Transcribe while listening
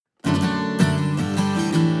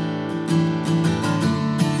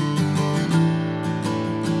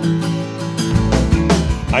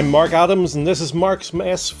I'm Mark Adams and this is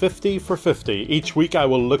Marksmess 50 for 50. Each week I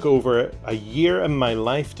will look over a year in my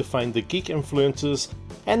life to find the geek influences,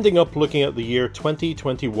 ending up looking at the year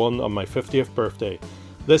 2021 on my 50th birthday.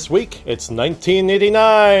 This week it's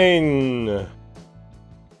 1989!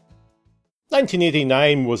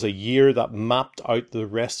 1989 was a year that mapped out the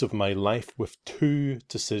rest of my life with two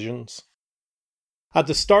decisions. At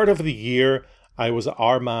the start of the year, I was at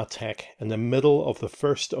Armagh Tech in the middle of the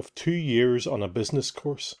first of 2 years on a business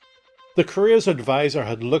course. The careers advisor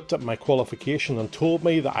had looked at my qualification and told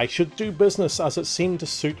me that I should do business as it seemed to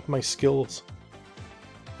suit my skills.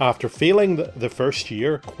 After failing the first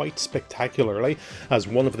year quite spectacularly, as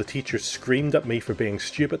one of the teachers screamed at me for being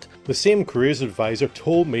stupid, the same careers advisor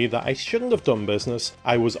told me that I shouldn't have done business.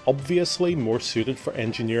 I was obviously more suited for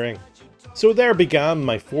engineering. So there began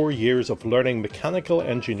my 4 years of learning mechanical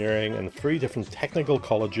engineering in 3 different technical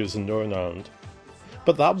colleges in Northern Ireland.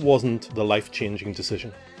 But that wasn't the life-changing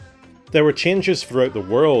decision. There were changes throughout the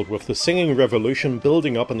world, with the singing revolution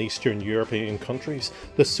building up in Eastern European countries.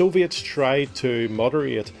 The Soviets tried to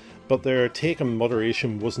moderate, but their take on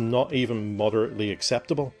moderation was not even moderately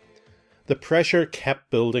acceptable. The pressure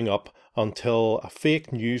kept building up until a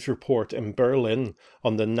fake news report in Berlin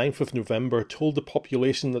on the 9th of November told the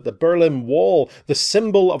population that the Berlin Wall, the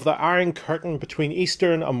symbol of the Iron Curtain between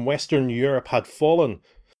Eastern and Western Europe, had fallen.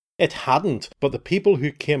 It hadn't, but the people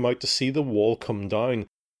who came out to see the wall come down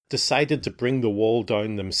decided to bring the wall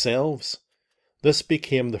down themselves. This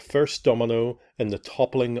became the first domino in the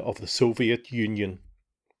toppling of the Soviet Union.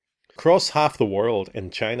 Across half the world,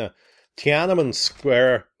 in China, Tiananmen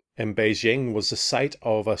Square in Beijing was the site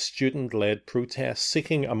of a student-led protest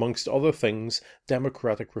seeking, amongst other things,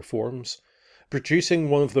 democratic reforms, producing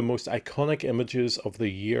one of the most iconic images of the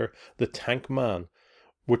year, the Tank Man,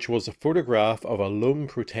 which was a photograph of a lone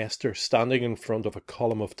protester standing in front of a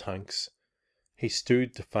column of tanks. He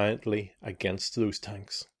stood defiantly against those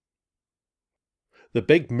tanks. The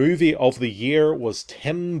big movie of the year was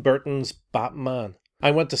Tim Burton's Batman. I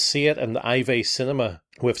went to see it in the Ivy Cinema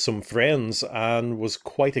with some friends and was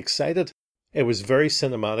quite excited. It was very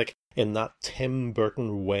cinematic in that Tim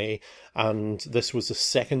Burton way, and this was the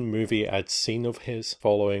second movie I'd seen of his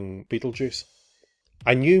following Beetlejuice.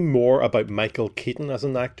 I knew more about Michael Keaton as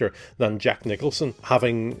an actor than Jack Nicholson,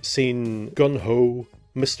 having seen Gun-Ho,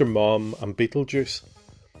 Mr. Mom and Beetlejuice.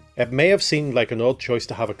 It may have seemed like an odd choice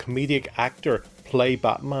to have a comedic actor play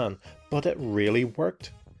Batman, but it really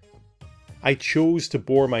worked. I chose to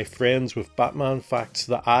bore my friends with Batman facts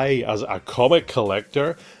that I, as a comic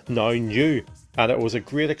collector, now knew, and it was a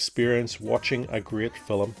great experience watching a great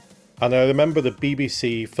film. And I remember the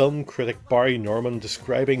BBC film critic Barry Norman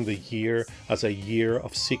describing the year as a year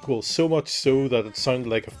of sequels, so much so that it sounded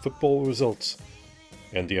like a football results.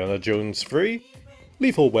 Indiana Jones 3,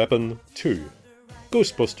 Lethal Weapon 2,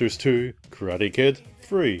 Ghostbusters 2, Karate Kid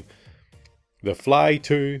 3, The Fly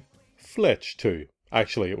 2, Fletch 2.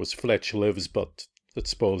 Actually, it was Fletch Lives, but it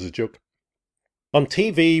spoils the joke. On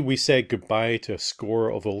TV, we said goodbye to a score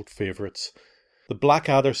of old favourites. The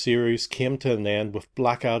Blackadder series came to an end with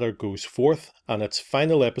Blackadder Goes Forth and its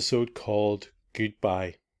final episode called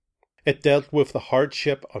Goodbye. It dealt with the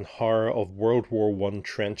hardship and horror of World War I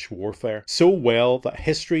trench warfare so well that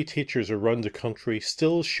history teachers around the country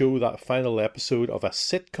still show that final episode of a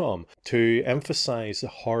sitcom to emphasise the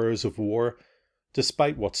horrors of war,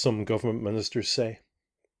 despite what some government ministers say.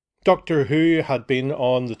 Doctor Who had been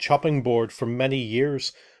on the chopping board for many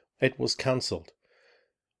years. It was cancelled.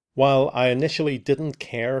 While I initially didn't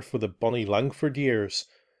care for the Bonnie Langford years,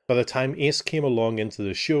 by the time Ace came along into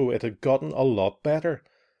the show it had gotten a lot better,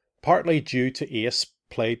 partly due to Ace,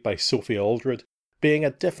 played by Sophie Aldred, being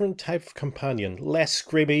a different type of companion, less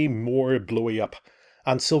screamy, more blowy up,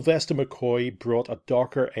 and Sylvester McCoy brought a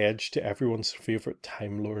darker edge to everyone's favourite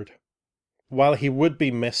Time Lord. While he would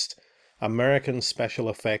be missed, American special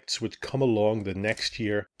effects would come along the next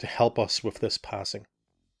year to help us with this passing.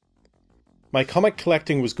 My comic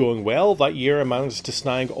collecting was going well. That year I managed to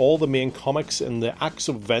snag all the main comics in the Acts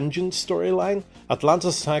of Vengeance storyline.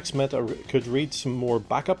 Atlantis Attacks meant I could read some more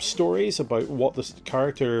backup stories about what the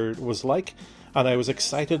character was like, and I was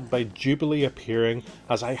excited by Jubilee appearing,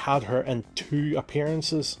 as I had her in 2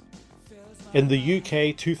 appearances. In the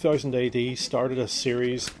UK, 2000 AD started a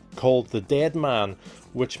series called The Dead Man,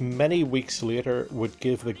 which many weeks later would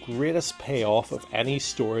give the greatest payoff of any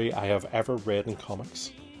story I have ever read in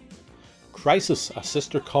comics. Crisis, a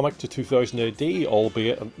sister comic to 2000 AD,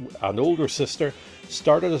 albeit an older sister,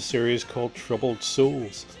 started a series called Troubled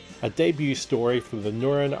Souls, a debut story from the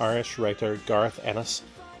Northern Irish writer Gareth Ennis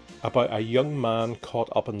about a young man caught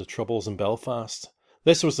up in the troubles in Belfast.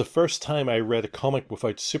 This was the first time I read a comic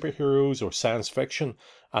without superheroes or science fiction,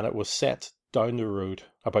 and it was set down the road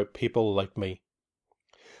about people like me.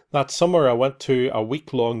 That summer I went to a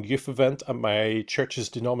week-long youth event at my church's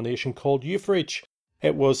denomination called Youth Reach.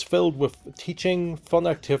 It was filled with teaching, fun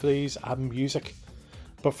activities and music.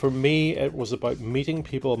 But for me it was about meeting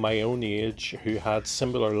people my own age who had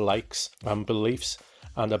similar likes and beliefs,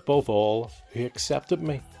 and above all, who accepted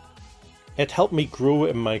me. It helped me grow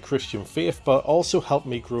in my Christian faith, but also helped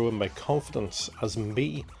me grow in my confidence as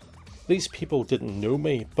me. These people didn't know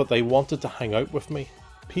me, but they wanted to hang out with me.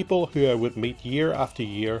 People who I would meet year after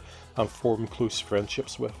year and form close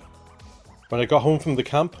friendships with. When I got home from the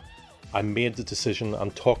camp, I made the decision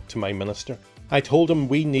and talked to my minister. I told him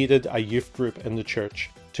we needed a youth group in the church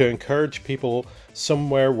to encourage people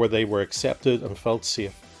somewhere where they were accepted and felt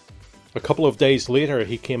safe. A couple of days later,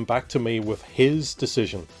 he came back to me with his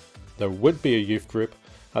decision. There would be a youth group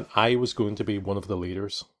and I was going to be one of the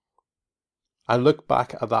leaders. I look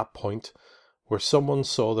back at that point where someone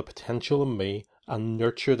saw the potential in me and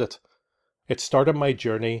nurtured it. It started my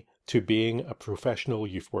journey to being a professional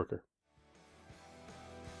youth worker.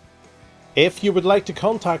 If you would like to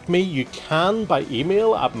contact me, you can by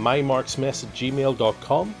email at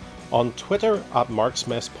mymarksmess@gmail.com, on Twitter at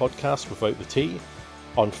marksmesspodcast without the T,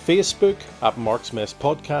 on Facebook at Marksmess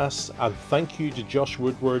Podcasts, and thank you to Josh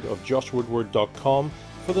Woodward of joshwoodward.com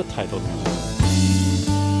for the title music.